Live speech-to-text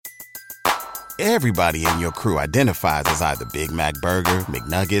Everybody in your crew identifies as either Big Mac Burger,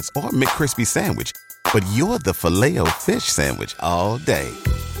 McNuggets, or McCrispy Sandwich. But you're the Filet-O-Fish Sandwich all day.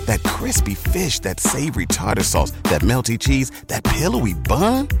 That crispy fish, that savory tartar sauce, that melty cheese, that pillowy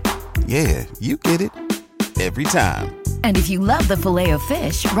bun. Yeah, you get it. Every time. And if you love the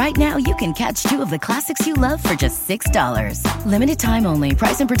Filet-O-Fish, right now you can catch two of the classics you love for just $6. Limited time only.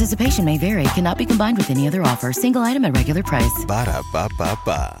 Price and participation may vary. Cannot be combined with any other offer. Single item at regular price.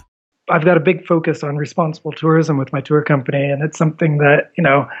 Ba-da-ba-ba-ba. I've got a big focus on responsible tourism with my tour company, and it's something that,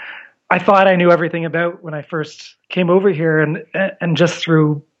 I thought I knew everything about when I first came over here, and just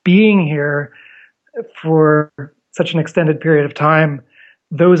through being here for such an extended period of time,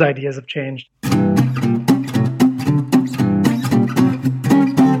 those ideas have changed.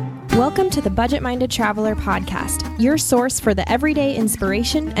 Welcome to the Budget-Minded Traveler podcast, your source for the everyday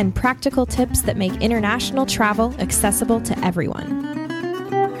inspiration and practical tips that make international travel accessible to everyone.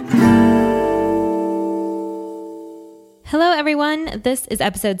 Hello, everyone. This is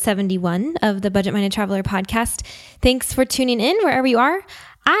episode 71 of the Budget-Minded Traveler podcast. Thanks for tuning in wherever you are.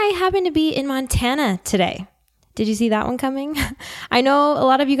 I happen to be in Montana today. Did you see that one coming? I know a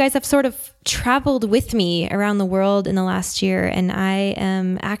lot of you guys have sort of traveled with me around the world in the last year, and I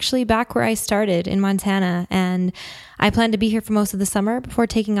am actually back where I started in Montana, and I plan to be here for most of the summer before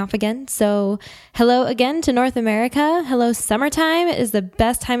taking off again. So hello again to North America. Hello, summertime is the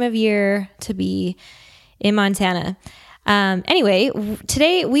best time of year to be in Montana. Anyway,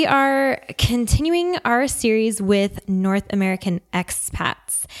 today we are continuing our series with North American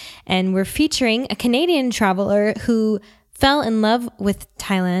expats, and we're featuring a Canadian traveler who fell in love with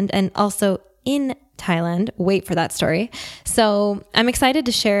Thailand and also in Thailand. Wait for that story. So I'm excited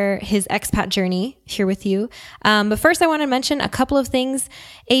to share his expat journey here with you. But first I want to mention a couple of things.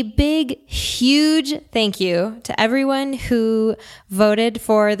 A big, huge thank you to everyone who voted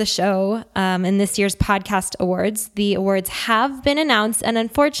for the show in this year's podcast awards. The awards have been announced, and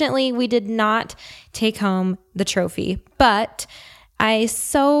unfortunately we did not take home the trophy, but I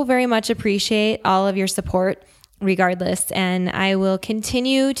so very much appreciate all of your support regardless, and I will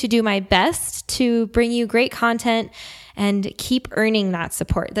continue to do my best to bring you great content and keep earning that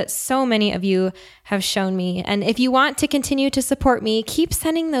support that so many of you have shown me. And if you want to continue to support me, keep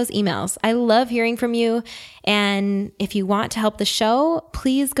sending those emails. I love hearing from you. And if you want to help the show,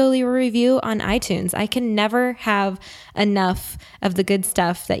 please go leave a review on iTunes. I can never have enough of the good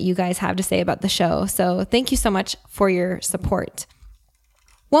stuff that you guys have to say about the show. So thank you so much for your support.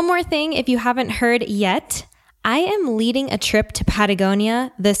 One more thing, if you haven't heard yet, I am leading a trip to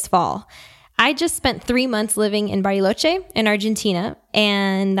Patagonia this fall. I just spent 3 months living in Bariloche in Argentina,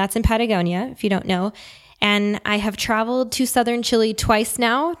 and that's in Patagonia, if you don't know. And I have traveled to southern Chile twice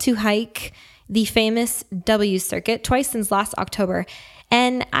now to hike the famous W Circuit, twice since last October.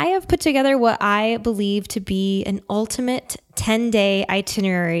 And I have put together what I believe to be an ultimate 10-day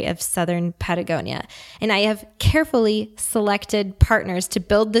itinerary of southern Patagonia. And I have carefully selected partners to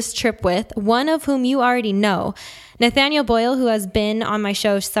build this trip with, one of whom you already know. Nathaniel Boyle, who has been on my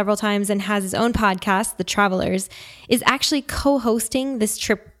show several times and has his own podcast, The Travelers, is actually co-hosting this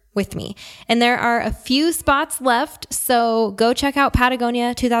trip with me. And there are a few spots left, so go check out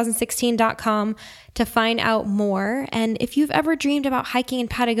Patagonia2016.com to find out more. And if you've ever dreamed about hiking in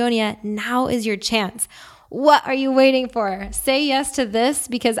Patagonia, now is your chance. What are you waiting for? Say yes to this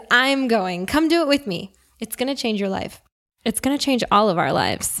because I'm going. Come do it with me. It's going to change your life. It's going to change all of our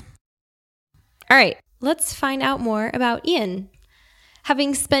lives. All right, let's find out more about Ian.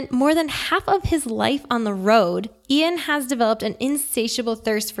 Having spent more than half of his life on the road, Ian has developed an insatiable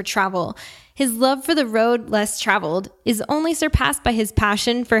thirst for travel. His love for the road less traveled is only surpassed by his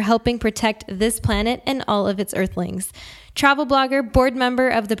passion for helping protect this planet and all of its earthlings. Travel blogger, board member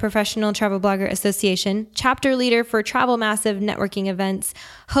of the Professional Travel Blogger Association, chapter leader for Travel Massive networking events,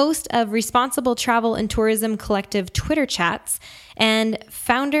 host of Responsible Travel and Tourism Collective Twitter chats, and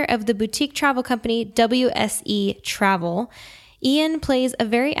founder of the boutique travel company WSE Travel, Ian plays a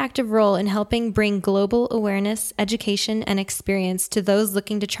very active role in helping bring global awareness, education, and experience to those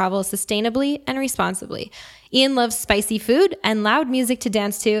looking to travel sustainably and responsibly. Ian loves spicy food and loud music to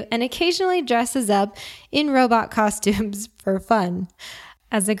dance to, and occasionally dresses up in robot costumes for fun.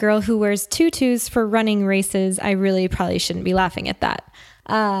 As a girl who wears tutus for running races, I really probably shouldn't be laughing at that.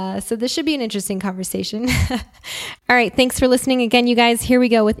 So this should be an interesting conversation. All right, thanks for listening again, you guys. Here we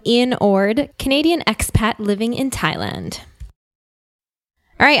go with Ian Ord, Canadian expat living in Thailand.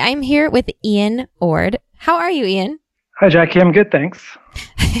 All right, I'm here with Ian Ord. How are you, Ian? Hi, Jackie. I'm good, thanks.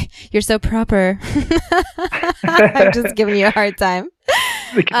 You're so proper. I'm just giving you a hard time.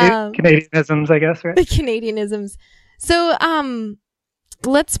 The Canadianisms, I guess, right? The Canadianisms. So,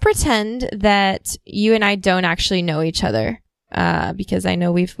 let's pretend that you and I don't actually know each other, because I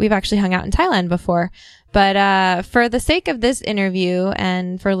know we've actually hung out in Thailand before. But for the sake of this interview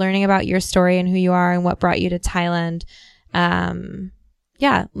and for learning about your story and who you are and what brought you to Thailand,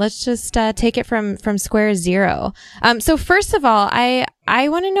 let's just take it from square zero. So first of all, I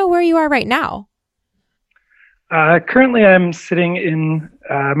want to know where you are right now. Currently, I'm sitting in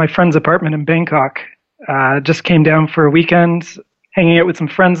my friend's apartment in Bangkok. Just came down for a weekend, hanging out with some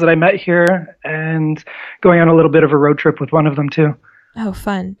friends that I met here, and going on a little bit of a road trip with one of them too. Oh,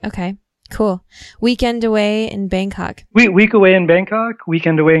 fun. Okay, cool. Weekend away in Bangkok. Week away in Bangkok,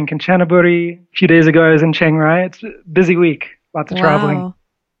 weekend away in Kanchanaburi. A few days ago, I was in Chiang Rai. It's a busy week, lots of traveling.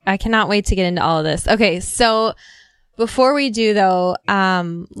 I cannot wait to get into all of this. Okay, so before we do, though,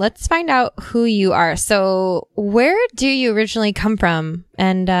 let's find out who you are. So where do you originally come from?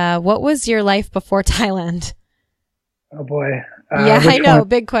 And what was your life before Thailand? Oh, boy. Yeah, I know.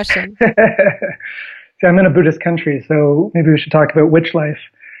 Big question. See, I'm in a Buddhist country, so maybe we should talk about which life.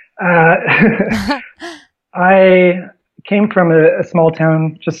 I came from a small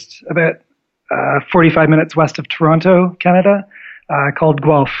town just about 45 minutes west of Toronto, Canada, called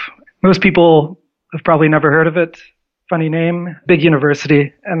Guelph. Most people have probably never heard of it. Funny name, big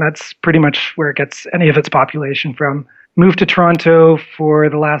university, and that's pretty much where it gets any of its population from. Moved to Toronto for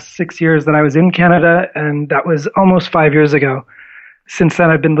the last 6 years that I was in Canada, and that was almost 5 years ago. Since then,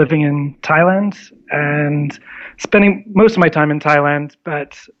 I've been living in Thailand and spending most of my time in Thailand,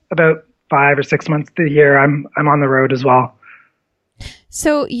 but about 5 or 6 months of the year, I'm on the road as well.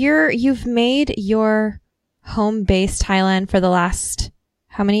 So you've made your home base Thailand for the last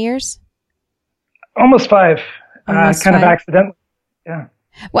how many years? Almost 5. Kind of accidentally. Yeah.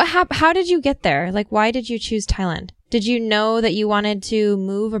 How did you get there? Like, why did you choose Thailand? Did you know that you wanted to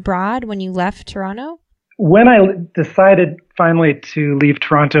move abroad when you left Toronto? When I decided finally to leave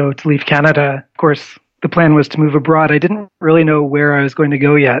Toronto, to leave Canada, of course, the plan was to move abroad. I didn't really know where I was going to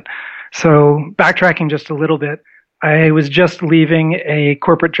go yet. So backtracking just a little bit, I was just leaving a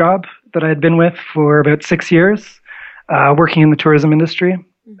corporate job that I had been with for about 6 years, working in the tourism industry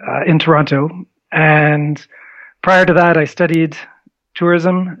in Toronto. And prior to that, I studied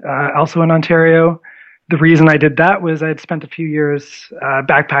tourism, also in Ontario. The reason I did that was I had spent a few years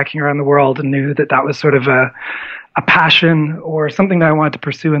backpacking around the world and knew that that was sort of a passion or something that I wanted to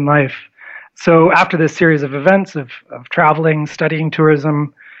pursue in life. So after this series of events of traveling, studying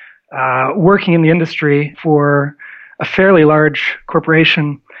tourism, working in the industry for a fairly large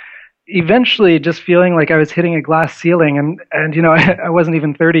corporation, eventually just feeling like I was hitting a glass ceiling and you know, I wasn't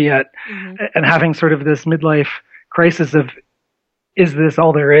even 30 yet, and having sort of this midlife crisis of, is this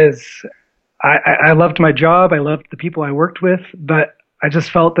all there is? I loved my job. I loved the people I worked with, but I just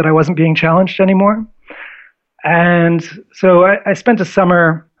felt that I wasn't being challenged anymore. And so I spent a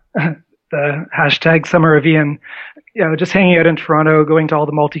summer, the hashtag summer of Ian, you know, just hanging out in Toronto, going to all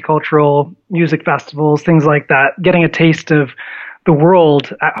the multicultural music festivals, things like that, getting a taste of the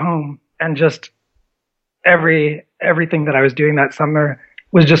world at home. And just everything that I was doing that summer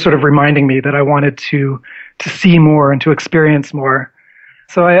was just sort of reminding me that I wanted to see more and to experience more.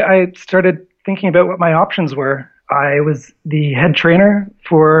 So I started thinking about what my options were. I was the head trainer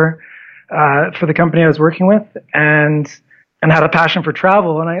for the company I was working with, and had a passion for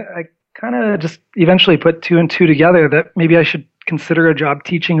travel. And I kind of just eventually put 2 and 2 together that maybe I should consider a job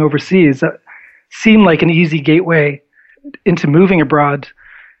teaching overseas. That seemed like an easy gateway into moving abroad.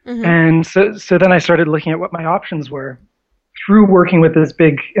 And so then I started looking at what my options were. Through working with this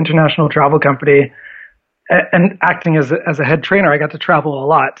big international travel company and acting as a head trainer, I got to travel a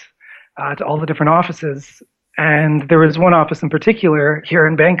lot to all the different offices. And there was one office in particular here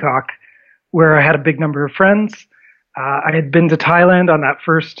in Bangkok where I had a big number of friends. I had been to Thailand on that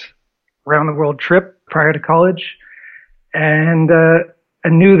first round-the-world trip prior to college, and I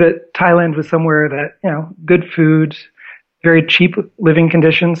knew that Thailand was somewhere that, you know, good food, very cheap living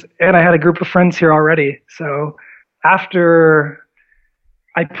conditions, and I had a group of friends here already. So after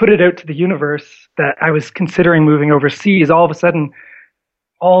I put it out to the universe that I was considering moving overseas, all of a sudden,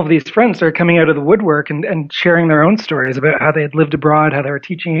 all of these friends started coming out of the woodwork and sharing their own stories about how they had lived abroad, how they were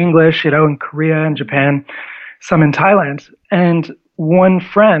teaching English, you know, in Korea and Japan, some in Thailand. And one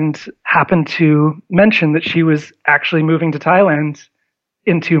friend happened to mention that she was actually moving to Thailand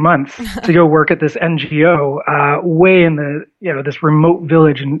in 2 months to go work at this NGO way in the, you know, this remote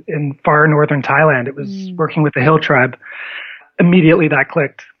village in far northern Thailand. It was working with the Hill tribe. Immediately that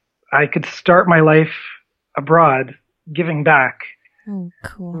clicked. I could start my life abroad, giving back. Oh,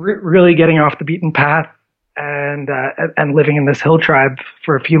 cool. Really getting off the beaten path and living in this hill tribe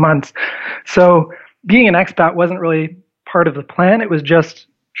for a few months. So being an expat wasn't really part of the plan. It was just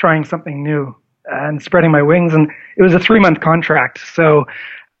trying something new and spreading my wings. And it was a 3-month contract. So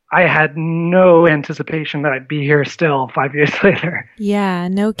I had no anticipation that I'd be here still 5 years later. Yeah,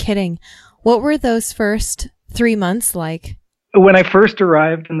 no kidding. What were those first 3 months like? When I first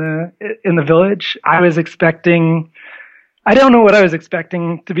arrived in the village, I was expecting, I don't know what I was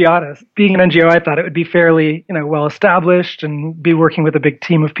expecting, to be honest. Being an NGO, I thought it would be fairly, well established and be working with a big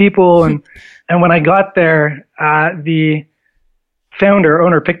team of people. And when I got there, the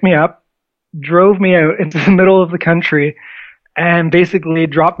owner picked me up, drove me out into the middle of the country, and basically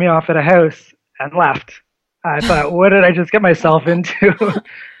dropped me off at a house and left. I thought, what did I just get myself into?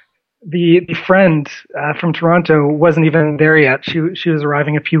 The friend from Toronto wasn't even there yet. She was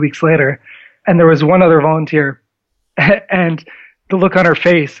arriving a few weeks later, and there was one other volunteer, and the look on her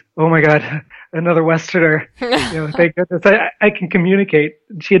face, oh my God, another Westerner. Thank goodness I can communicate.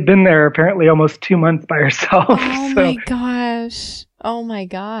 She had been there apparently almost 2 months by herself. Oh my gosh. Oh my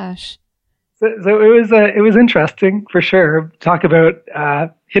gosh. So it was interesting for sure. Talk about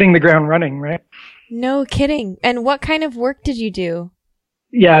hitting the ground running, right? No kidding. And what kind of work did you do?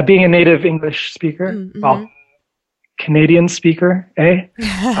 Yeah, being a native English speaker, well, Canadian speaker, eh?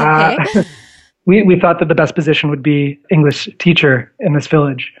 Okay. We thought that the best position would be English teacher in this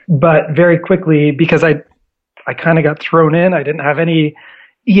village. But very quickly, because I kind of got thrown in, I didn't have any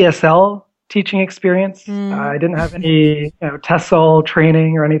ESL teaching experience. I didn't have any TESOL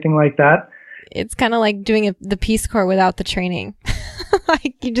training or anything like that. It's kind of like doing the Peace Corps without the training.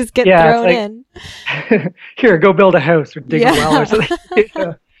 Like you just get thrown in. Here, go build a house or dig a well or something.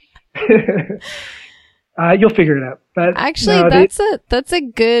 You'll figure it out. But actually, that's a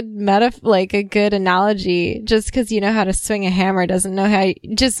good like a good analogy. Just because you know how to swing a hammer doesn't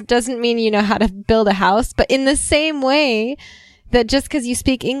mean you know how to build a house. But in the same way, that just because you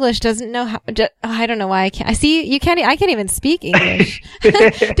speak English doesn't know how. I don't know why I can't. I see you can't. I can't even speak English.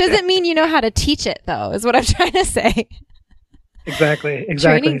 Doesn't mean you know how to teach it, though. Is what I'm trying to say. Exactly.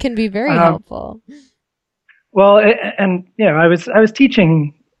 Training can be very helpful. Well, and I was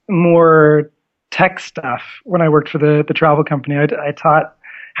teaching more tech stuff when I worked for the travel company. I taught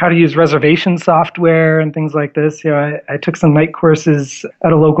how to use reservation software and things like this. I took some night courses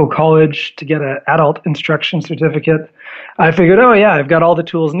at a local college to get an adult instruction certificate. I figured, I've got all the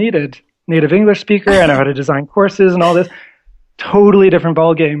tools needed. Native English speaker, I know how to design courses and all this. Totally different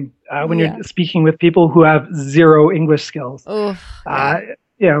ballgame when you're speaking with people who have zero English skills.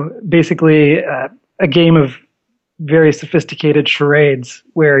 Basically a game of very sophisticated charades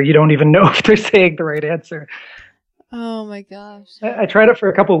where you don't even know if they're saying the right answer. Oh my gosh. I tried it for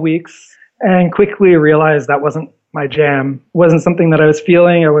a couple of weeks and quickly realized that wasn't my jam. It wasn't something that I was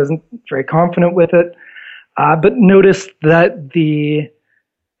feeling. I wasn't very confident with it. But noticed that the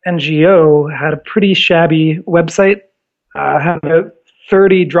NGO had a pretty shabby website, had about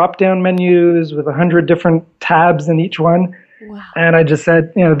 30 drop-down menus with 100 different tabs in each one. Wow. And I just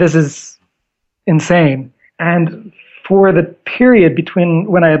said, this is insane. And for the period between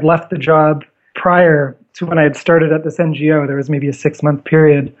when I had left the job prior to when I had started at this NGO, there was maybe a 6-month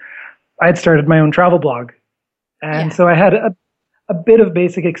period, I had started my own travel blog. And so I had a bit of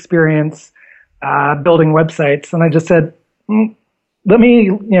basic experience building websites. And I just said, let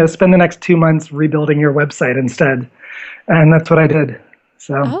me spend the next 2 months rebuilding your website instead. And that's what I did.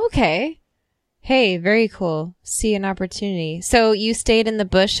 So okay. Hey, very cool. See an opportunity. So you stayed in the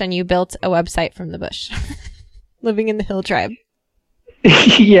bush and you built a website from the bush, living in the hill tribe.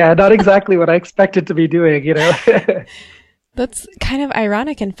 Yeah, not exactly what I expected to be doing, That's kind of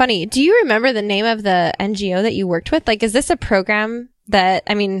ironic and funny. Do you remember the name of the NGO that you worked with? Like, is this a program that,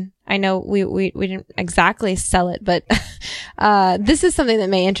 I know we didn't exactly sell it, but this is something that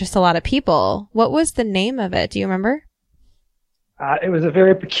may interest a lot of people. What was the name of it? Do you remember? It was a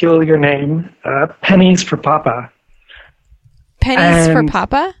very peculiar name, Pennies for Papa. Pennies for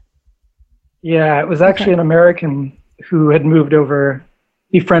Papa? Yeah, it was actually an American who had moved over,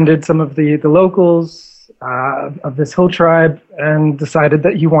 befriended some of the locals of this hill tribe, and decided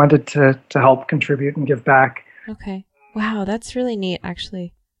that he wanted to help contribute and give back. Okay. Wow, that's really neat,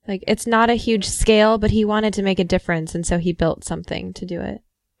 actually. Like, it's not a huge scale, but he wanted to make a difference, and so he built something to do it.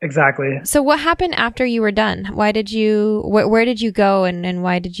 Exactly. So what happened after you were done? Where did you go, and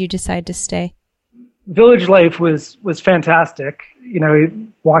why did you decide to stay? Village life was fantastic.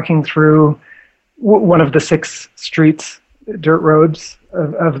 Walking through one of the 6 streets, dirt roads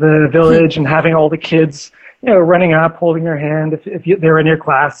of the village, and having all the kids, running up, holding your hand if they were in your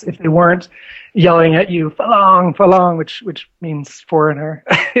class. If they weren't, yelling at you, "Falong," which means foreigner.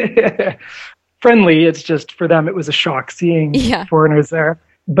 Friendly. It's just for them, it was a shock seeing foreigners there.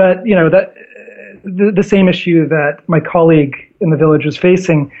 But that the same issue that my colleague in the village was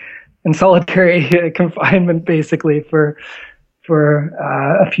facing in solitary confinement, basically for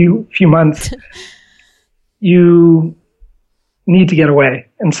a few months. You need to get away.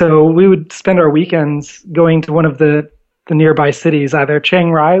 And so we would spend our weekends going to one of the nearby cities, either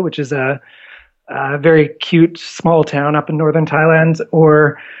Chiang Rai, which is a very cute small town up in northern Thailand,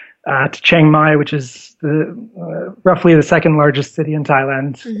 or to Chiang Mai, which is roughly the second largest city in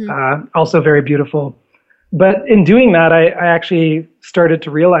Thailand, also very beautiful. But in doing that, I actually started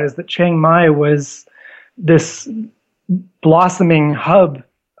to realize that Chiang Mai was this blossoming hub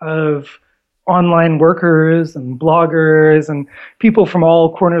of online workers and bloggers and people from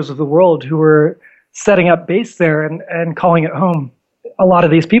all corners of the world who were setting up base there and calling it home. A lot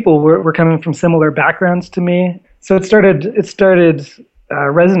of these people were coming from similar backgrounds to me. So it started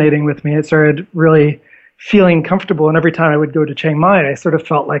resonating with me. It started really feeling comfortable. And every time I would go to Chiang Mai, I sort of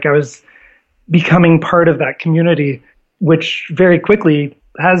felt like I was becoming part of that community, which very quickly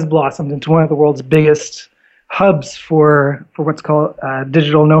has blossomed into one of the world's biggest hubs for what's called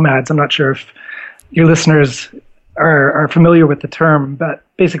digital nomads. I'm not sure if your listeners are familiar with the term, but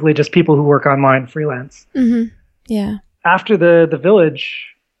basically just people who work online freelance. Mm-hmm. Yeah. After the village,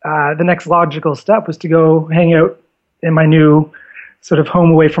 the next logical step was to go hang out in my new sort of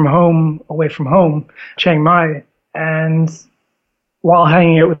home away from home, Chiang Mai. And while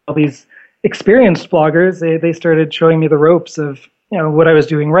hanging out with all these experienced bloggers, they started showing me the ropes of, you know, what I was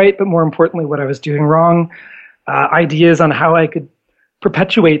doing right, but more importantly, what I was doing wrong, ideas on how I could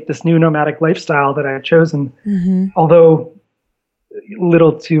perpetuate this new nomadic lifestyle that I had chosen. Mm-hmm. Although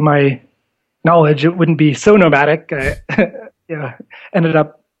little to my knowledge, it wouldn't be so nomadic. I ended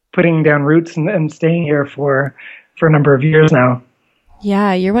up putting down roots and staying here for a number of years now.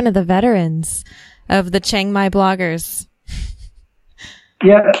 Yeah, you're one of the veterans of the Chiang Mai bloggers.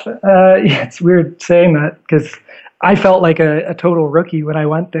 Yeah, it's weird saying that because I felt like a total rookie when I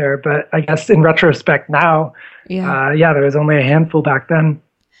went there. But I guess in retrospect now, there was only a handful back then.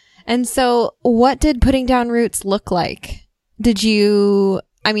 And so what did putting down roots look like?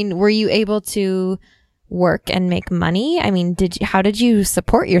 Were you able to work and make money? I mean, how did you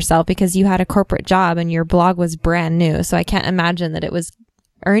support yourself? Because you had a corporate job and your blog was brand new. So I can't imagine that it was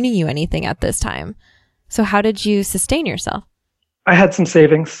earning you anything at this time. So how did you sustain yourself? I had some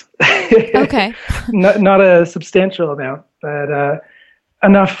savings. Okay. not a substantial amount, but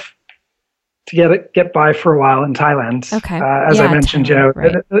enough to get by for a while in Thailand. Okay. As I mentioned, Thailand,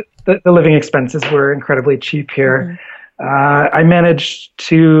 right. the living expenses were incredibly cheap here. Mm-hmm. I managed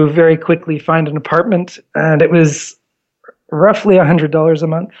to very quickly find an apartment, and it was roughly $100 a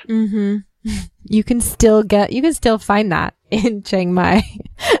month. Mm-hmm. You can still find that in Chiang Mai,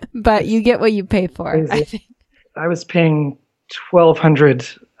 but you get what you pay for. I think. I was paying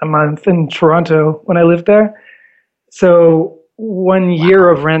 $1,200 a month in Toronto when I lived there. So 1 year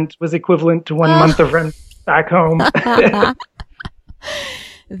of rent was equivalent to 1 month of rent back home.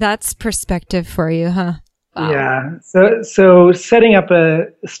 That's perspective for you, huh? Wow. Yeah. So starting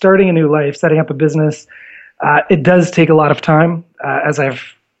a new life, setting up a business, it does take a lot of time, as I've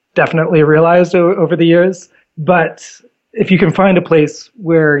definitely realized over the years. But if you can find a place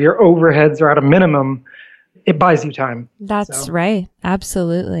where your overheads are at a minimum, it buys you time. That's right.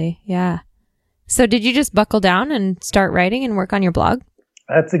 Absolutely. Yeah. So did you just buckle down and start writing and work on your blog?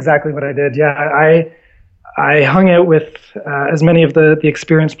 That's exactly what I did. Yeah. I hung out with as many of the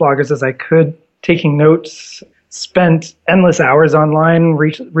experienced bloggers as I could, taking notes, spent endless hours online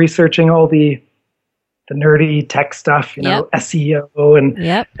researching all the nerdy tech stuff, SEO and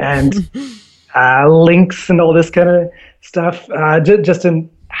links and all this kind of stuff, just in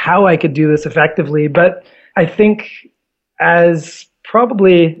how I could do this effectively. But I think as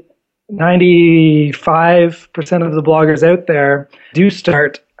probably 95% of the bloggers out there do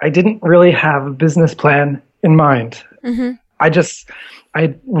start, I didn't really have a business plan in mind. Mm-hmm.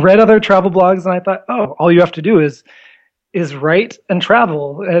 I read other travel blogs and I thought, all you have to do is write and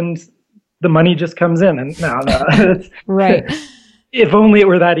travel and the money just comes in. And no. Right. If only it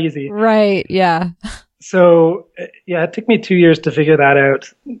were that easy. Right. Yeah. So it took me 2 years to figure that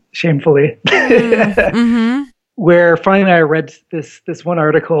out, shamefully. Mm-hmm. Where finally I read this one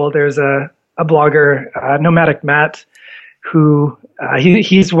article. There's a blogger, Nomadic Matt, who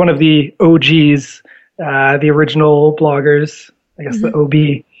he's one of the OGs, the original bloggers, I guess the OB.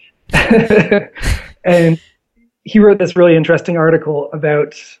 And he wrote this really interesting article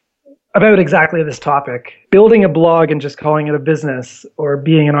about exactly this topic. Building a blog and just calling it a business or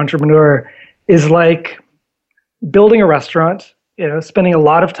being an entrepreneur is like building a restaurant spending a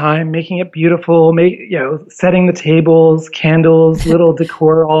lot of time making it beautiful, setting the tables, candles, little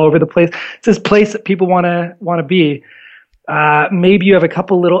decor all over the place. It's this place that people want to be. Maybe you have a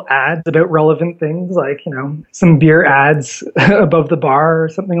couple little ads about relevant things, like, some beer ads above the bar or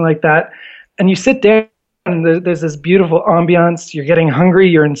something like that. And you sit down and there's this beautiful ambiance. You're getting hungry.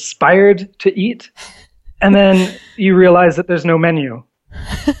 You're inspired to eat. And then you realize that there's no menu.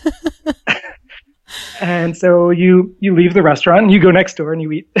 And so you leave the restaurant and you go next door and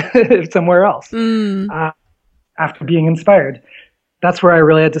you eat somewhere else after being inspired. That's where I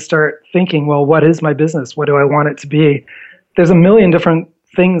really had to start thinking, well, what is my business? What do I want it to be? There's a million different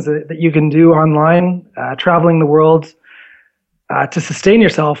things that you can do online, traveling the world to sustain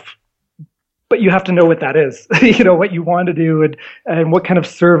yourself. But you have to know what that is, what you want to do and what kind of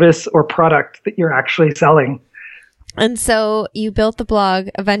service or product that you're actually selling. And so you built the blog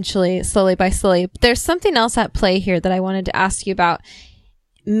eventually, slowly by slowly. But there's something else at play here that I wanted to ask you about.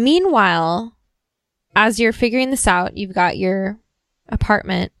 Meanwhile, as you're figuring this out, you've got your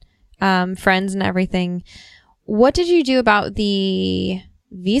apartment, friends and everything. What did you do about the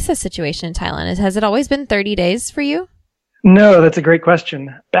visa situation in Thailand? Has it always been 30 days for you? No, that's a great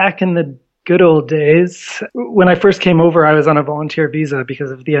question. Back in the good old days, when I first came over, I was on a volunteer visa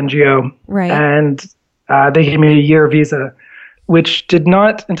because of the NGO. Right. And they gave me a year visa, which did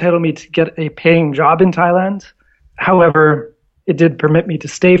not entitle me to get a paying job in Thailand. However, it did permit me to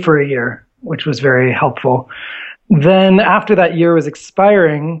stay for a year, which was very helpful. Then after that year was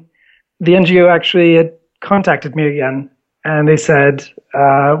expiring, the NGO actually had contacted me again. And they said,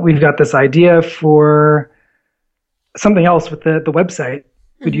 we've got this idea for something else with the website.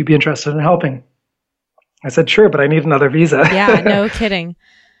 Would you be interested in helping? I said, sure, but I need another visa. Yeah, no kidding.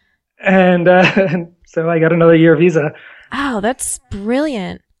 And so I got another year visa. Oh, that's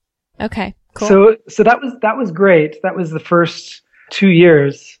brilliant. Okay, cool. So that was great. That was the first 2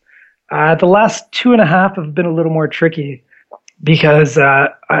 years. The last 2.5 have been a little more tricky because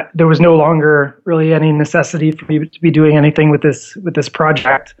there was no longer really any necessity for me to be doing anything with this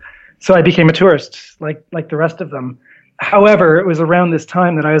project. So I became a tourist, like the rest of them. However, it was around this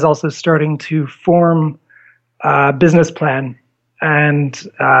time that I was also starting to form a business plan. And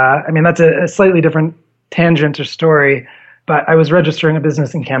that's a slightly different tangent or story, but I was registering a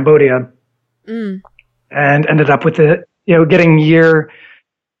business in Cambodia and ended up with getting year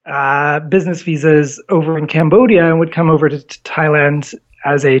business visas over in Cambodia and would come over to Thailand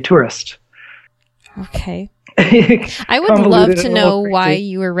as a tourist. Okay. I would love to know why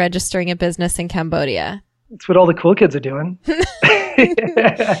you were registering a business in Cambodia. It's what all the cool kids are doing.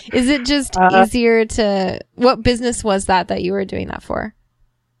 Is it just easier to... What business was that you were doing that for?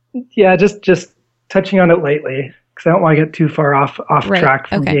 Yeah, just touching on it lightly, because I don't want to get too far off track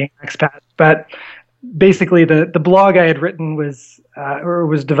from being an expat. But basically, the blog I had written was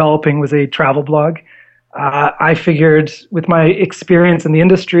developing was a travel blog. I figured with my experience in the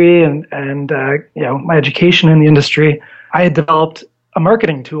industry and my education in the industry, I had developed a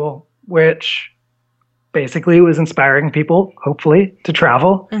marketing tool which basically was inspiring people, hopefully, to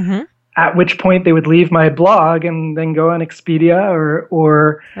travel. Mm-hmm. At which point they would leave my blog and then go on Expedia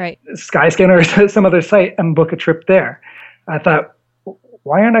or Skyscanner or some other site and book a trip there. I thought,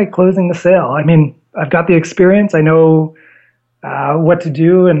 why aren't I closing the sale? I mean, I've got the experience. I know what to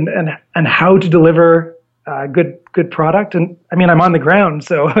do and how to deliver good product. And I mean, I'm on the ground,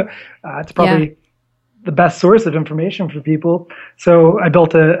 so it's probably the best source of information for people. So I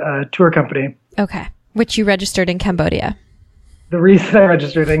built a tour company. Okay. Which you registered in Cambodia. The reason I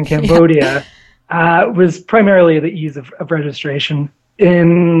registered in Cambodia was primarily the ease of registration.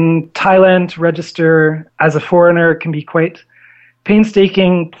 In Thailand, to register as a foreigner can be quite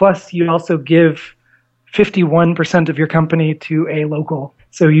painstaking. Plus, you also give 51% of your company to a local.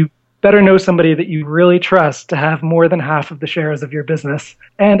 So you better know somebody that you really trust to have more than half of the shares of your business.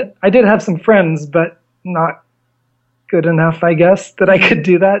 And I did have some friends, but not good enough, I guess, that I could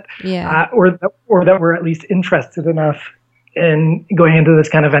do that. Yeah. Or that were at least interested enough in going into this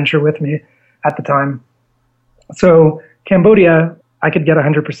kind of venture with me at the time. So Cambodia, I could get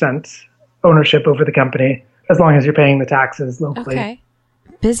 100% ownership over the company as long as you're paying the taxes locally. Okay.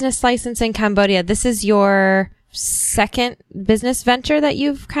 Business license in Cambodia. This is your second business venture that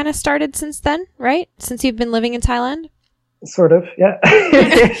you've kind of started since then, right? Since you've been living in Thailand? Sort of, yeah.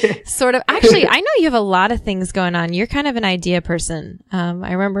 Sort of. Actually, I know you have a lot of things going on. You're kind of an idea person.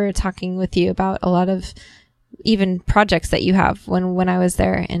 I remember talking with you about a lot of even projects that you have when I was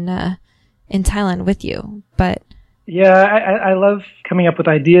there in Thailand with you. But yeah, I love coming up with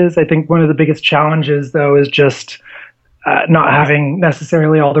ideas. I think one of the biggest challenges, though, is just not having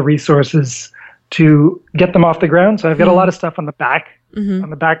necessarily all the resources to get them off the ground. So I've got a lot of stuff on the back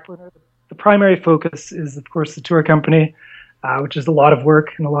burner. The primary focus is, of course, the tour company, which is a lot of work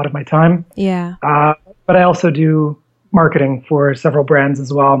and a lot of my time. Yeah. But I also do marketing for several brands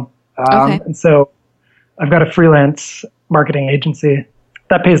as well. And so I've got a freelance marketing agency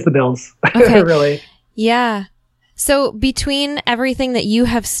that pays the bills, really. Yeah. So between everything that you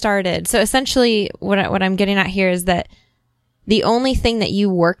have started, so essentially what I'm getting at here is that the only thing that you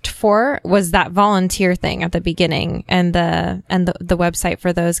worked for was that volunteer thing at the beginning and the website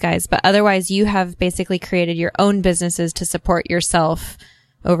for those guys. But otherwise, you have basically created your own businesses to support yourself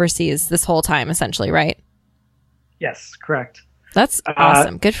overseas this whole time, essentially, right? Yes, correct. That's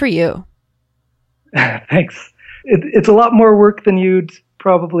awesome. Good for you. Thanks. It's a lot more work than you'd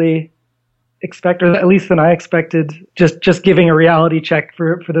probably expect, or at least than I expected. Just giving a reality check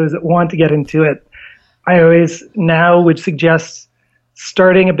for those that want to get into it. I always now would suggest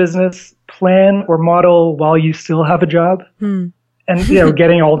starting a business plan or model while you still have a job. And,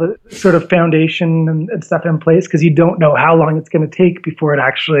 getting all the sort of foundation and stuff in place, because you don't know how long it's going to take before it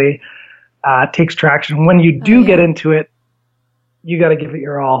actually takes traction. When you do get into it, you got to give it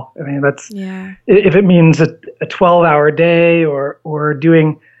your all. I mean, that's, if it means a 12-hour day or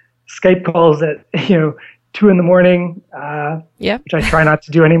doing Skype calls at, 2 a.m, which I try not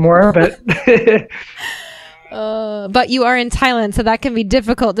to do anymore, but. But you are in Thailand, so that can be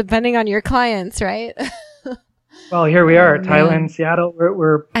difficult depending on your clients, right? Well, here we are, Thailand, Seattle.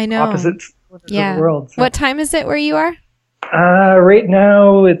 We're opposites of the world. So. What time is it where you are? Right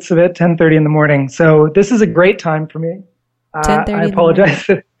now, it's about 10:30 in the morning. So this is a great time for me. 10:30. I apologize.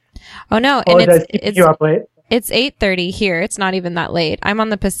 Oh no, and it's you up late. It's 8:30 here. It's not even that late. I'm on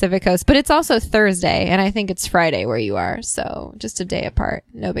the Pacific Coast, but it's also Thursday, and I think it's Friday where you are. So just a day apart.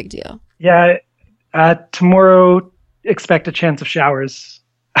 No big deal. Yeah. Tomorrow, expect a chance of showers.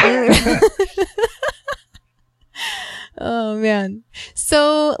 Oh, man.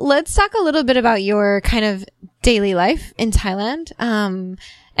 So let's talk a little bit about your kind of daily life in Thailand.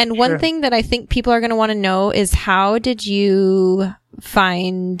 And one thing that I think people are going to want to know is, how did you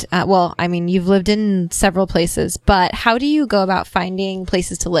find, you've lived in several places, but how do you go about finding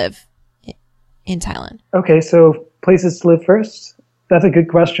places to live in Thailand? Okay, so places to live first. That's a good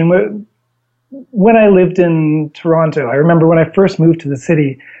question. When I lived in Toronto, I remember when I first moved to the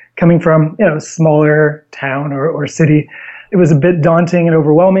city, coming from, a smaller town or city, it was a bit daunting and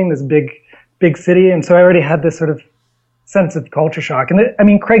overwhelming, this big city. And so I already had this sort of sense of culture shock. And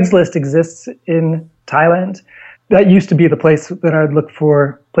Craigslist exists in Thailand. That used to be the place that I'd look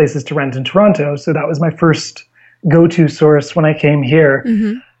for places to rent in Toronto. So that was my first go-to source when I came here.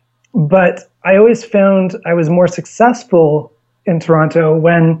 Mm-hmm. But I always found I was more successful in Toronto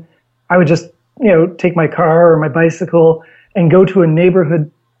when I would just, take my car or my bicycle and go to a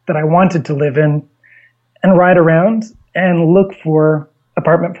neighborhood that I wanted to live in and ride around and look for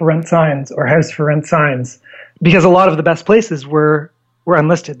apartment for rent signs or house for rent signs, because a lot of the best places were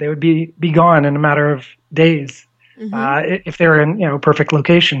unlisted. They would be gone in a matter of days, if they were in, perfect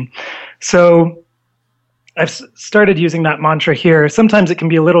location. So I've started using that mantra here. Sometimes it can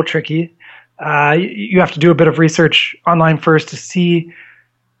be a little tricky. You have to do a bit of research online first to see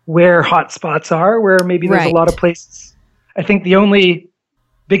where hot spots are, where maybe there's a lot of places. I think the only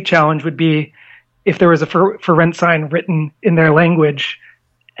big challenge would be if there was a for rent sign written in their language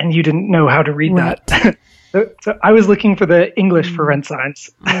and you didn't know how to read that. So I was looking for the English for rent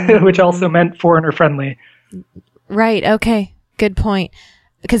signs, which also meant foreigner friendly. Right. Okay. Good point.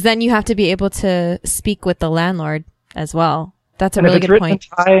 Because then you have to be able to speak with the landlord as well. That's a really good point.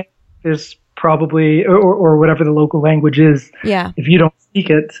 In Thai, there's probably, or whatever the local language is. Yeah. If you don't speak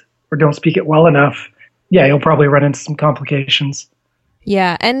it or don't speak it well enough, you'll probably run into some complications.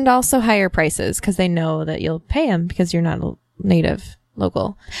 Yeah. And also higher prices because they know that you'll pay them because you're not a native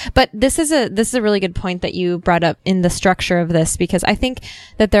local. But this is a really good point that you brought up in the structure of this, because I think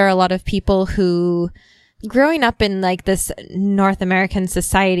that there are a lot of people who, growing up in like this North American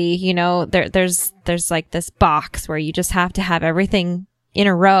society, there's like this box where you just have to have everything in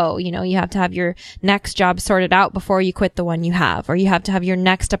a row. You have to have your next job sorted out before you quit the one you have, or you have to have your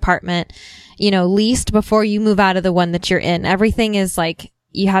next apartment, leased before you move out of the one that you're in. Everything is like,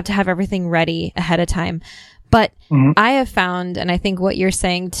 you have to have everything ready ahead of time. But I have found, and I think what you're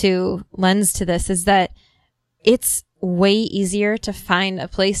saying too lends to this, is that it's way easier to find a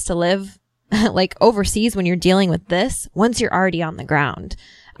place to live like overseas when you're dealing with this once you're already on the ground.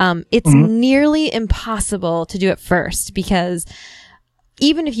 It's nearly impossible to do it first, because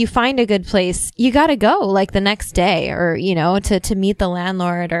even if you find a good place, you got to go like the next day, or, to meet the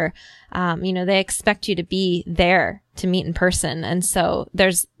landlord, or, they expect you to be there to meet in person. And so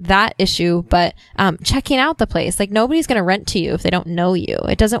there's that issue, but checking out the place, like nobody's going to rent to you if they don't know you.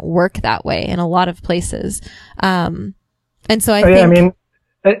 It doesn't work that way in a lot of places. And so I think, I mean,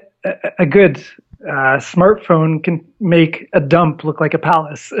 a good smartphone can make a dump look like a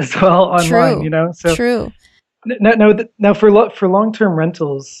palace as well online, true, you know? So true. Now for long-term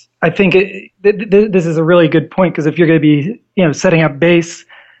rentals, I think this is a really good point, because if you're going to be, you know, setting up base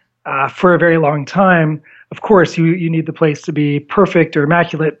for a very long time, of course you need the place to be perfect or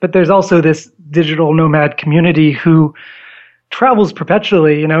immaculate. But there's also this digital nomad community who travels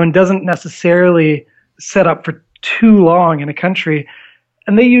perpetually, you know, and doesn't necessarily set up for too long in a country.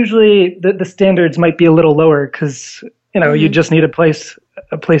 And they usually, the standards might be a little lower, because, you know, you just need a place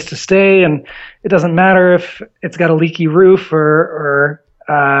to stay, and it doesn't matter if it's got a leaky roof or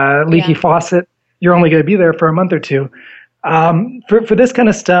leaky faucet. You're only going to be there for a month or two. For this kind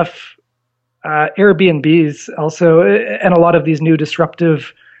of stuff, Airbnbs also, and a lot of these new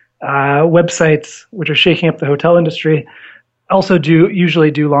disruptive websites, which are shaking up the hotel industry, also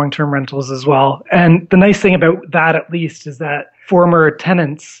usually do long-term rentals as well. And the nice thing about that, at least, is that former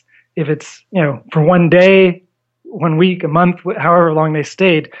tenants, if it's, you know, for one day, 1 week, a month, however long they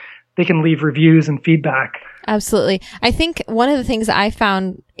stayed, they can leave reviews and feedback. Absolutely. I think one of the things I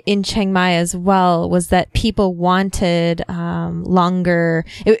found in Chiang Mai as well was that people wanted longer.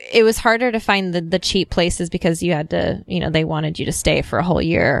 It was harder to find the cheap places, because you had to, you know, they wanted you to stay for a whole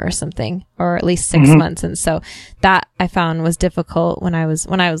year or something, or at least 6 months. And so that I found was difficult when I was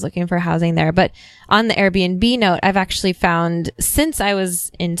looking for housing there. But on the Airbnb note, I've actually found, since I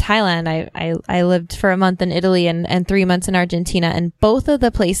was in Thailand, I lived for a month in Italy and 3 months in Argentina, and both of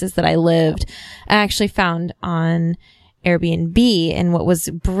the places that I lived, I actually found on Airbnb. And what was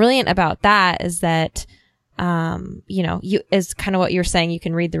brilliant about that is that, you know, is kind of what you're saying. You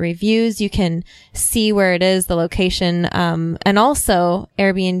can read the reviews, you can see where it is, the location. And also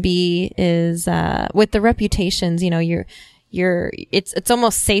Airbnb is, with the reputations, you know, it's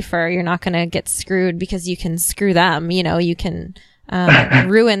almost safer. You're not going to get screwed, because you can screw them, you know, you can,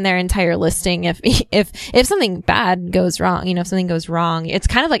 ruin their entire listing if something bad goes wrong. You know, if something goes wrong, it's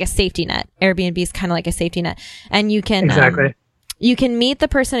kind of like a safety net. Airbnb is kind of like a safety net, and you can exactly. You can meet the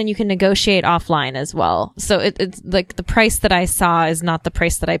person and you can negotiate offline as well. So it's like the price that I saw is not the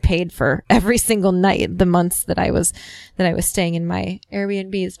price that I paid for every single night, the months that I was staying in my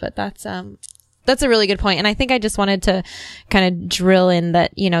Airbnbs. But that's a really good point. And I think I just wanted to kind of drill in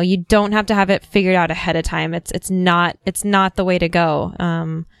that, you know, you don't have to have it figured out ahead of time. It's not the way to go.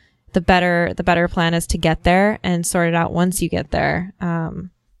 The better plan is to get there and sort it out once you get there.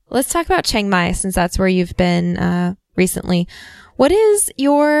 Let's talk about Chiang Mai, since that's where you've been, recently. What is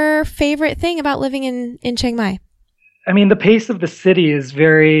your favorite thing about living in Chiang Mai? I mean, the pace of the city is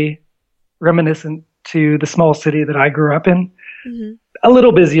very reminiscent to the small city that I grew up in. Mm-hmm. A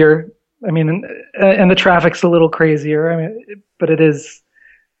little busier. I mean, and the traffic's a little crazier. I mean, but it is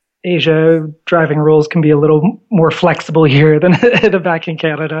Asia. Driving rules can be a little more flexible here than back in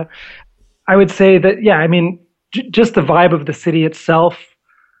Canada. I would say that, yeah, I mean, just the vibe of the city itself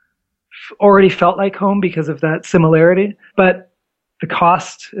already felt like home because of that similarity. But the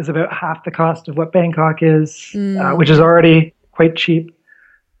cost is about half the cost of what Bangkok is, which is already quite cheap.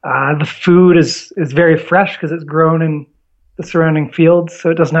 The food is very fresh because it's grown in the surrounding fields, so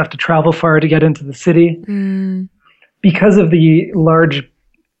it doesn't have to travel far to get into the city. Because of the large,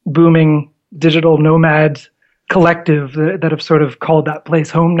 booming digital nomad collective that have sort of called that place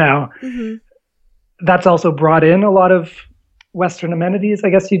home now, that's also brought in a lot of Western amenities, I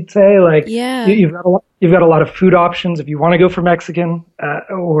guess you'd say. Like, you've got a lot of food options if you want to go for Mexican,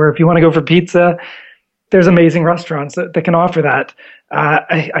 or if you want to go for pizza. There's amazing restaurants that can offer that.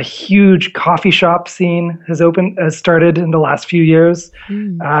 A huge coffee shop scene has started in the last few years.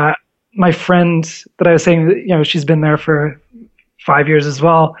 My friend that I was saying, you know, she's been there for 5 years as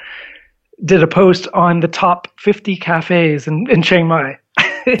well, did a post on the top 50 cafes in Chiang Mai.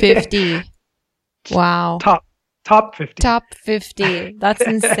 50. Wow. Top 50. Top 50. That's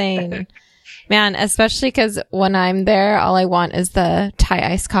insane. Man, especially because when I'm there, all I want is the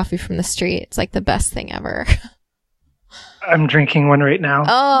Thai iced coffee from the street. It's like the best thing ever. I'm drinking one right now.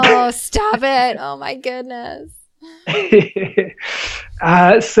 Oh, stop it. Oh my goodness.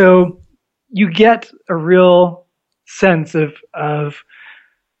 So you get a real sense of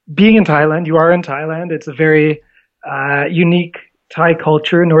being in Thailand. You are in Thailand. It's a very unique Thai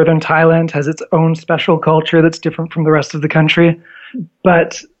culture. Northern Thailand has its own special culture that's different from the rest of the country.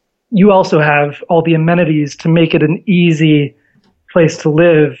 But you also have all the amenities to make it an easy place to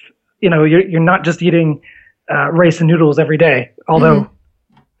live. You know, you're not just eating rice and noodles every day, although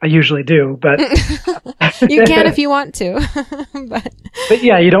I usually do, but you can if you want to. but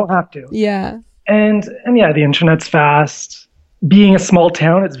yeah, you don't have to. Yeah. And yeah, the internet's fast. Being a small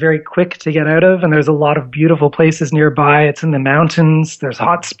town, it's very quick to get out of, and there's a lot of beautiful places nearby. It's in the mountains. There's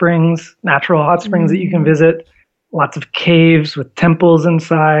hot springs, natural hot springs that you can visit. Lots of caves with temples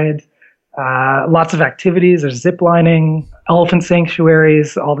inside. Lots of activities. There's zip lining, elephant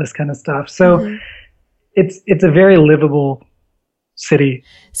sanctuaries, all this kind of stuff. So it's a very livable city.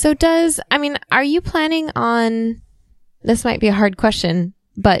 So are you planning on, this might be a hard question,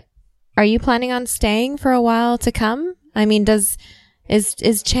 but are you planning on staying for a while to come? I mean, is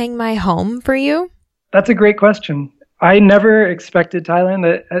Chiang Mai home for you? That's a great question. I never expected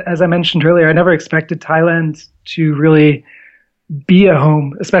Thailand, as I mentioned earlier, I never expected Thailand to really be a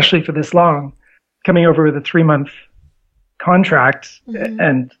home, especially for this long. Coming over with a 3-month contract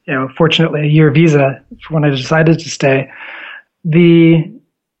and, fortunately a year visa for when I decided to stay. The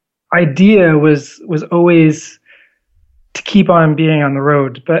idea was always to keep on being on the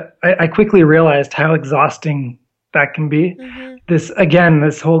road, but I quickly realized how exhausting that can be. This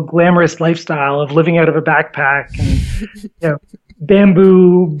whole glamorous lifestyle of living out of a backpack and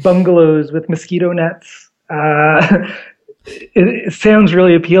bamboo bungalows with mosquito nets. It sounds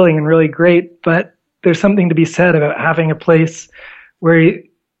really appealing and really great, but there's something to be said about having a place where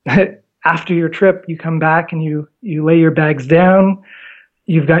after your trip, you come back and you lay your bags down.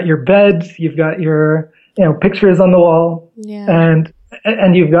 You've got your bed, you've got your pictures on the wall, and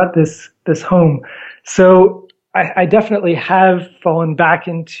you've got this home. So I definitely have fallen back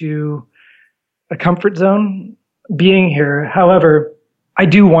into a comfort zone being here. However, I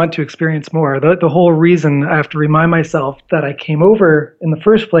do want to experience more. The whole reason I have to remind myself that I came over in the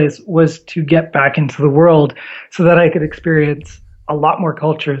first place was to get back into the world so that I could experience a lot more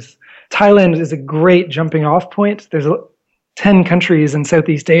cultures. Thailand is a great jumping off point. There's 10 countries in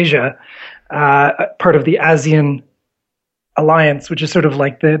Southeast Asia, part of the ASEAN Alliance, which is sort of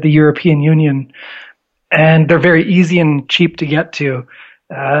like the European Union. And they're very easy and cheap to get to.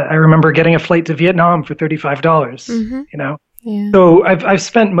 I remember getting a flight to Vietnam for $35, Yeah. So I've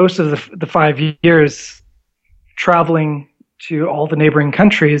spent most of the 5 years traveling to all the neighboring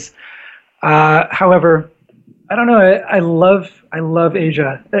countries. However, I don't know. I love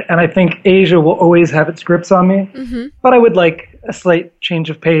Asia, and I think Asia will always have its grips on me. But I would like a slight change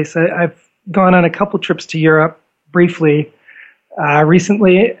of pace. I've gone on a couple trips to Europe briefly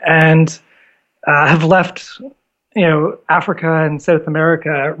recently, and have left Africa and South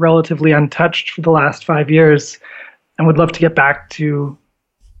America relatively untouched for the last 5 years, and would love to get back to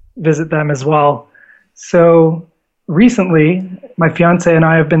visit them as well. So recently, my fiance and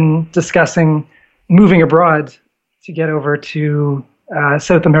I have been discussing moving abroad to get over to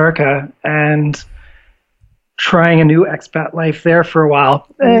South America and trying a new expat life there for a while.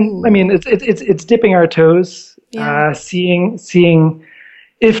 And I mean, it's dipping our toes, seeing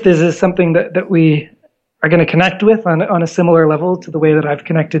if this is something that we are going to connect with on a similar level to the way that I've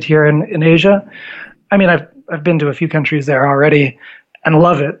connected here in Asia. I mean, I've been to a few countries there already and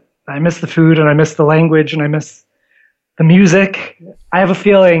love it. I miss the food and I miss the language and I miss the music. I have a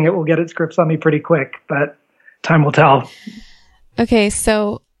feeling it will get its grips on me pretty quick, but time will tell. Okay,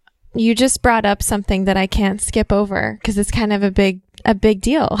 so you just brought up something that I can't skip over because it's kind of a big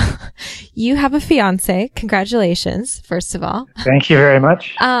deal. You have a fiance. Congratulations, first of all. Thank you very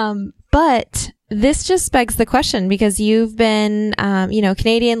much. But this just begs the question because you've been,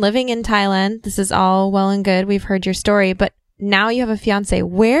 Canadian living in Thailand. This is all well and good. We've heard your story, but now you have a fiance.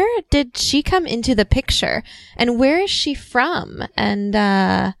 Where did she come into the picture and where is she from? And,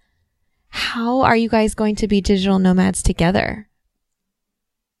 how are you guys going to be digital nomads together?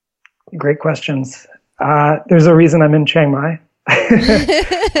 Great questions. There's a reason I'm in Chiang Mai.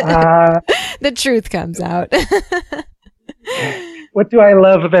 The truth comes out. What do I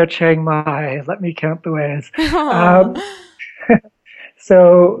love about Chiang Mai? Let me count the ways.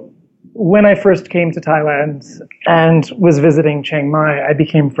 So when I first came to Thailand and was visiting Chiang Mai, I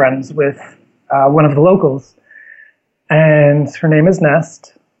became friends with one of the locals. And her name is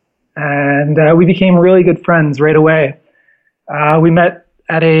Nest. And we became really good friends right away. We met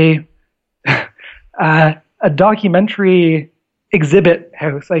at a documentary exhibit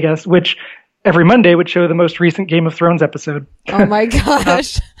house, I guess, which every Monday would show the most recent Game of Thrones episode. Oh my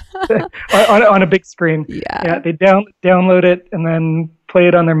gosh. on a big screen. Yeah, they download it and then play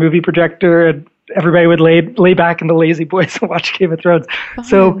it on their movie projector, and everybody would lay back in the lazy boys and watch Game of Thrones. Fun.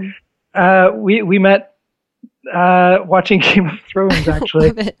 So we met watching Game of Thrones,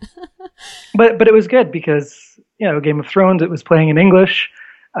 actually. Love it. but it was good because Game of Thrones, it was playing in English.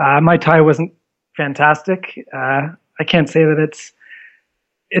 My Thai wasn't fantastic. I can't say that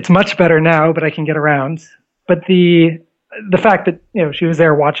it's much better now, but I can get around. But the fact that, she was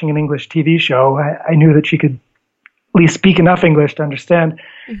there watching an English TV show, I knew that she could at least speak enough English to understand.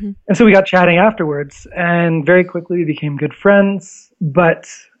 Mm-hmm. And so we got chatting afterwards, and very quickly we became good friends, but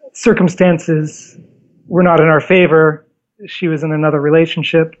circumstances were not in our favor. She was in another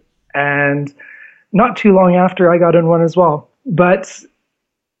relationship, and not too long after I got in one as well. But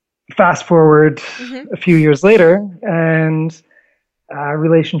fast forward a few years later, and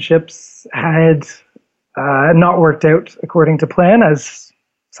relationships had not worked out according to plan, as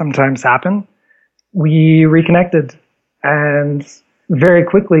sometimes happen. We reconnected and very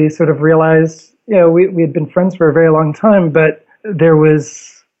quickly sort of realized, we had been friends for a very long time, but there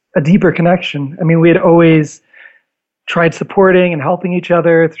was a deeper connection. I mean, we had always tried supporting and helping each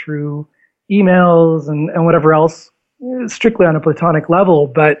other through emails and whatever else, strictly on a platonic level,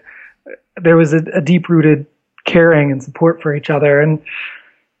 but there was a deep-rooted caring and support for each other. And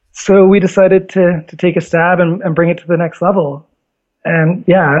so we decided to take a stab and bring it to the next level. And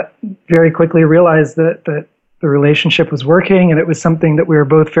very quickly realized that the relationship was working, and it was something that we were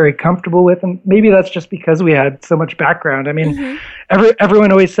both very comfortable with. And maybe that's just because we had so much background. I mean,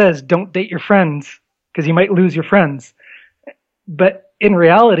 everyone always says, don't date your friends because you might lose your friends. But in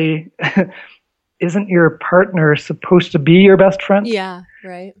reality, isn't your partner supposed to be your best friend? Yeah,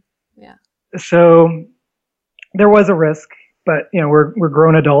 right. Yeah. So there was a risk, but we're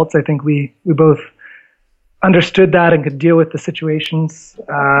grown adults. I think we both understood that and could deal with the situations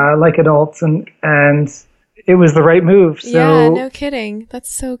like adults, and it was the right move. So, yeah, no kidding.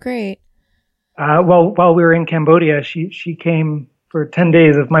 That's so great. While we were in Cambodia, she came for 10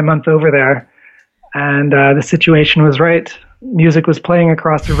 days of my month over there, and the situation was right. Music was playing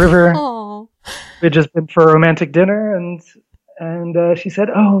across the river. Aww. We'd just been for a romantic dinner, and she said,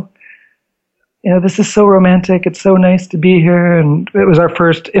 "Oh, this is so romantic. It's so nice to be here." And it was our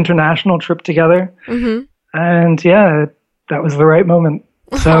first international trip together. Mm-hmm. And that was the right moment.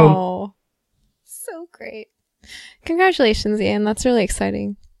 So, so great. Congratulations, Ian. That's really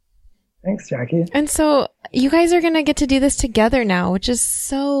exciting. Thanks, Jackie. And so you guys are going to get to do this together now, which is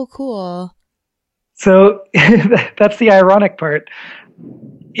so cool. So that's the ironic part.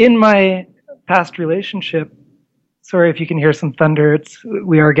 In my past relationship, sorry if you can hear some thunder.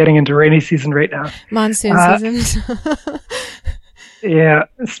 We are getting into rainy season right now. Monsoon season. Yeah.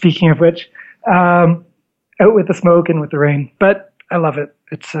 Speaking of which, out with the smoke and with the rain, but I love it.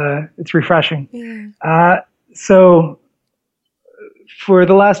 It's refreshing. Yeah. So for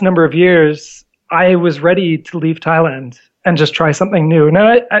the last number of years, I was ready to leave Thailand and just try something new.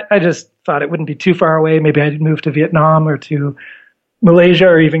 Now, I just thought it wouldn't be too far away. Maybe I'd move to Vietnam or to Malaysia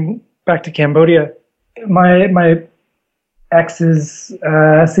or even back to Cambodia. My ex's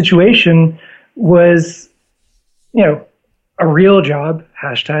situation was, a real job,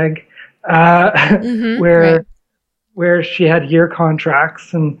 hashtag, where she had year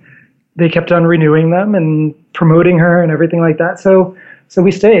contracts and they kept on renewing them and promoting her and everything like that. So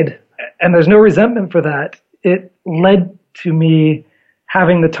we stayed, and there's no resentment for that. It led to me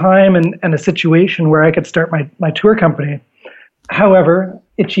having the time and a situation where I could start my tour company. However,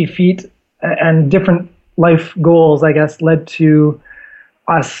 itchy feet and different life goals, I guess, led to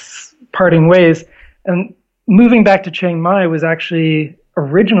us parting ways. And moving back to Chiang Mai was actually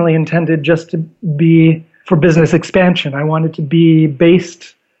originally intended just to be for business expansion. I wanted to be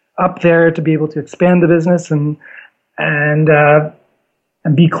based up there to be able to expand the business and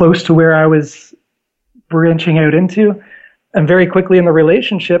be close to where I was branching out into. And very quickly in the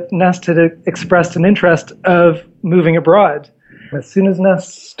relationship, Nest had expressed an interest of moving abroad. As soon as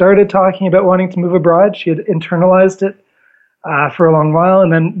Nest started talking about wanting to move abroad, she had internalized it for a long while.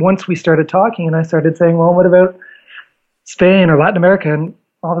 And then once we started talking and I started saying, well, what about Spain or Latin America? And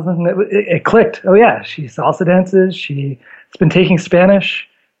all of a sudden it clicked. Oh yeah, she salsa dances. She's been taking Spanish.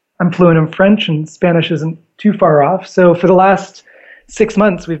 I'm fluent in French, and Spanish isn't too far off. So for the last 6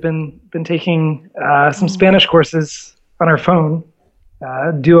 months, we've been taking some Spanish courses on our phone.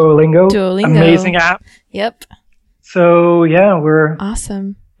 Duolingo, amazing app. Yep. So yeah, we're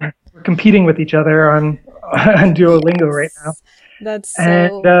awesome. We're competing with each other on Duolingo right now. That's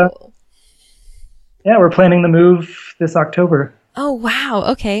so cool. Yeah, we're planning the move this October. Oh wow!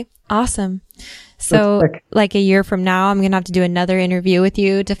 Okay, awesome. So like a year from now, I'm gonna have to do another interview with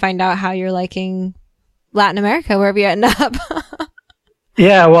you to find out how you're liking Latin America, wherever you end up.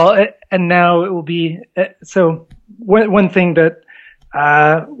 Yeah, well, and now it will be so. One thing that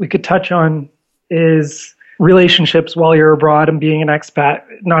we could touch on is relationships while you're abroad and being an expat.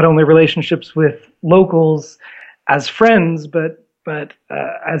 Not only relationships with locals as friends, but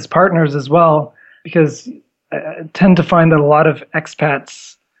as partners as well. Because I tend to find that a lot of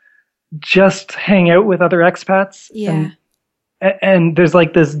expats just hang out with other expats. Yeah. And there's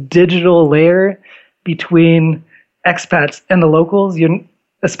like this digital layer between expats and the locals.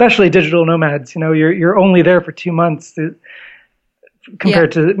 Especially digital nomads. You're only there for 2 months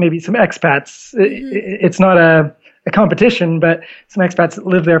compared to maybe some expats. It's not a competition, but some expats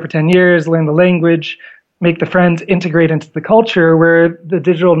live there for 10 years, learn the language, make the friends, integrate into the culture, where the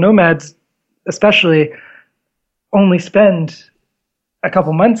digital nomads especially only spend a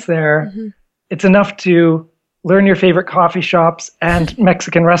couple months there. It's enough to learn your favorite coffee shops and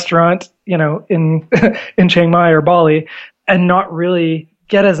Mexican restaurant, in in Chiang Mai or Bali, and not really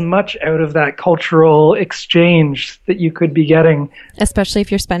get as much out of that cultural exchange that you could be getting. Especially if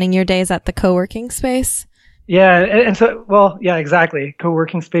you're spending your days at the co-working space. Yeah. And so, well, yeah, exactly.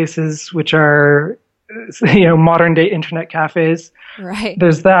 Co-working spaces, which are, modern day internet cafes. Right.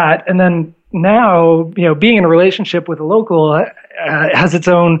 There's that. And then now, being in a relationship with a local has its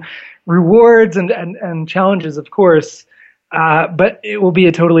own rewards and challenges, of course. But it will be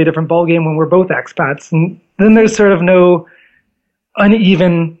a totally different ballgame when we're both expats. And then there's sort of no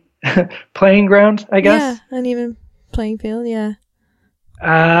uneven playing ground, I guess. Yeah, uneven playing field, yeah.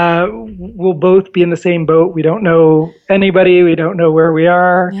 We'll both be in the same boat. We don't know anybody. We don't know where we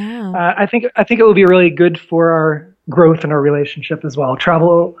are. Yeah. I think it will be really good for our growth in our relationship as well.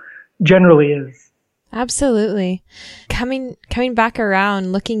 Travel generally is. Absolutely. Coming back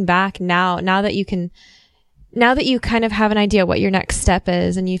around, looking back now that you kind of have an idea what your next step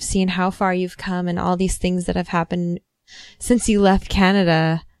is, and you've seen how far you've come and all these things that have happened since you left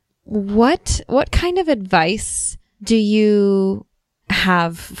Canada, what kind of advice do you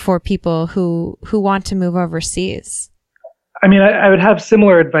have for people who want to move overseas? I mean, I would have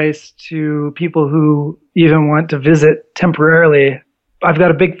similar advice to people who even want to visit temporarily. I've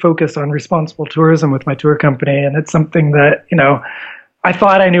got a big focus on responsible tourism with my tour company, and it's something that, I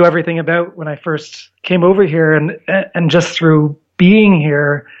thought I knew everything about when I first came over here, and just through being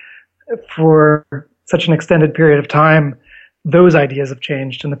here for such an extended period of time, those ideas have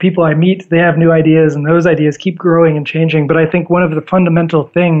changed. And the people I meet, they have new ideas, and those ideas keep growing and changing. But I think one of the fundamental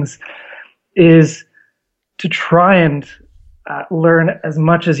things is to try and learn as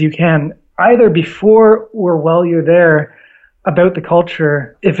much as you can, either before or while you're there, about the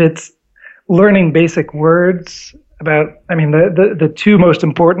culture. If it's learning basic words the two most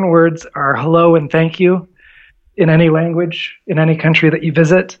important words are hello and thank you in any language, in any country that you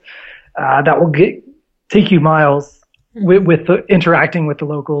visit. That will take you miles with interacting with the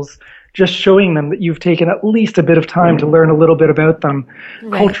locals, just showing them that you've taken at least a bit of time to learn a little bit about them.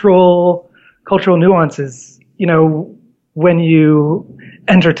 Right. Cultural nuances. When you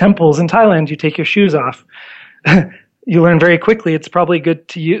enter temples in Thailand, you take your shoes off. You learn very quickly it's probably good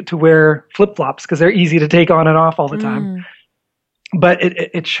to wear flip-flops because they're easy to take on and off all the time. But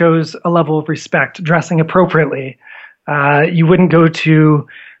it shows a level of respect, dressing appropriately. You wouldn't go to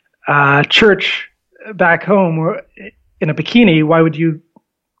church back home or in a bikini. Why would you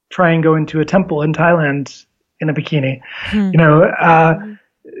try and go into a temple in Thailand in a bikini?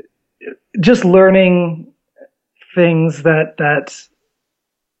 Just learning things that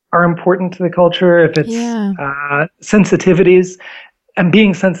are important to the culture, if it's sensitivities, and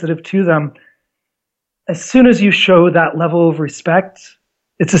being sensitive to them. As soon as you show that level of respect,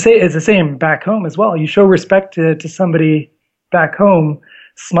 it's the same back home as well. You show respect to somebody back home,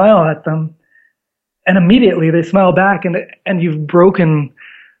 smile at them, and immediately they smile back, and you've broken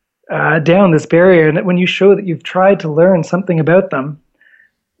down this barrier. And when you show that you've tried to learn something about them,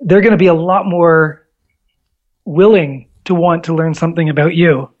 they're going to be a lot more willing to want to learn something about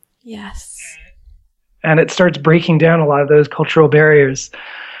you. Yes. And it starts breaking down a lot of those cultural barriers.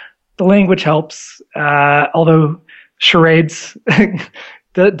 The language helps, although charades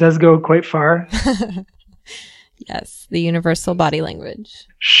does go quite far. Yes, the universal body language.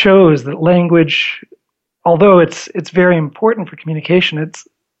 Shows that language, although it's very important for communication,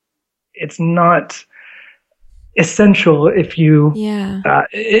 it's not essential if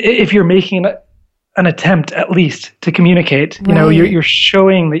you're making an attempt at least to communicate. Right. You're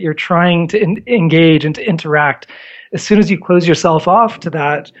showing that you're trying to engage and to interact. As soon as you close yourself off to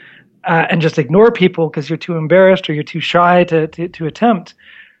that and just ignore people because you're too embarrassed or you're too shy to attempt,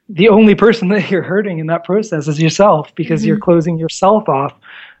 the only person that you're hurting in that process is yourself, because you're closing yourself off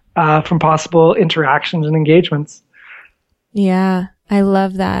from possible interactions and engagements. Yeah, I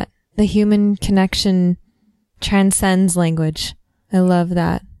love that. The human connection transcends language. I love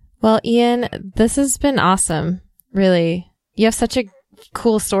that. Well, Ian, this has been awesome. Really. You have such a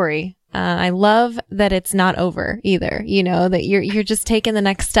cool story. I love that it's not over either. That you're just taking the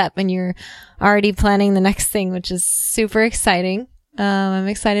next step and you're already planning the next thing, which is super exciting. I'm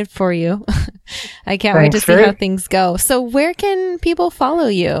excited for you. I can't wait to see how things go. So where can people follow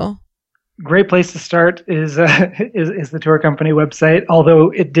you? Great place to start is the tour company website.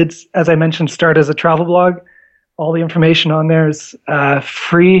 Although it did, as I mentioned, start as a travel blog. All the information on there is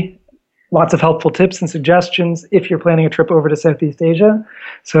free. Lots of helpful tips and suggestions if you're planning a trip over to Southeast Asia.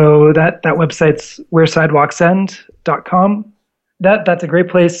 So that website's wheresidewalksend.com. That's a great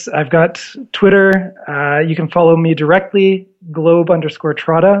place. I've got Twitter. You can follow me directly,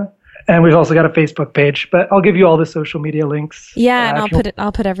 globe_Trotta. And we've also got a Facebook page, but I'll give you all the social media links. Yeah, and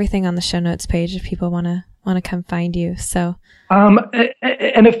I'll put everything on the show notes page if people want to come find you. So,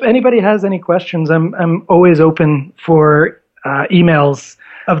 and if anybody has any questions, I'm always open for emails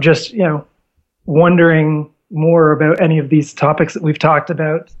of just wondering more about any of these topics that we've talked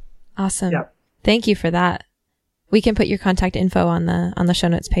about. Awesome. Yeah. Thank you for that. We can put your contact info on the show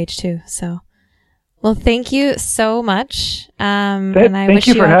notes page too. So. Well, thank you so much. Thank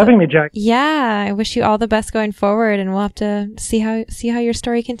you for having me, Jack. Yeah, I wish you all the best going forward, and we'll have to see how your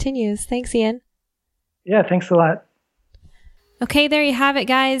story continues. Thanks, Ian. Yeah, thanks a lot. Okay, there you have it,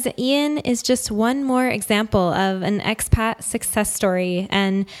 guys. Ian is just one more example of an expat success story,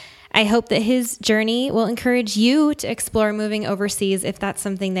 and I hope that his journey will encourage you to explore moving overseas if that's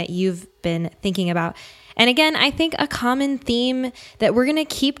something that you've been thinking about. And again, I think a common theme that we're going to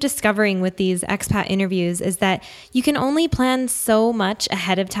keep discovering with these expat interviews is that you can only plan so much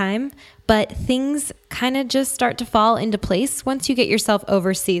ahead of time, but things kind of just start to fall into place once you get yourself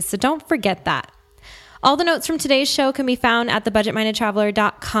overseas. So don't forget that. All the notes from today's show can be found at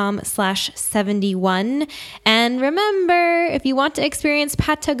thebudgetmindedtraveler.com/71. And remember, if you want to experience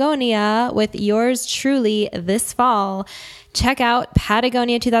Patagonia with yours truly this fall, check out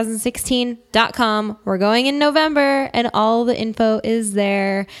Patagonia2016.com. We're going in November and all the info is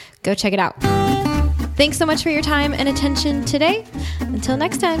there. Go check it out. Thanks so much for your time and attention today. Until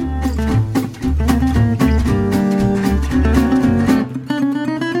next time.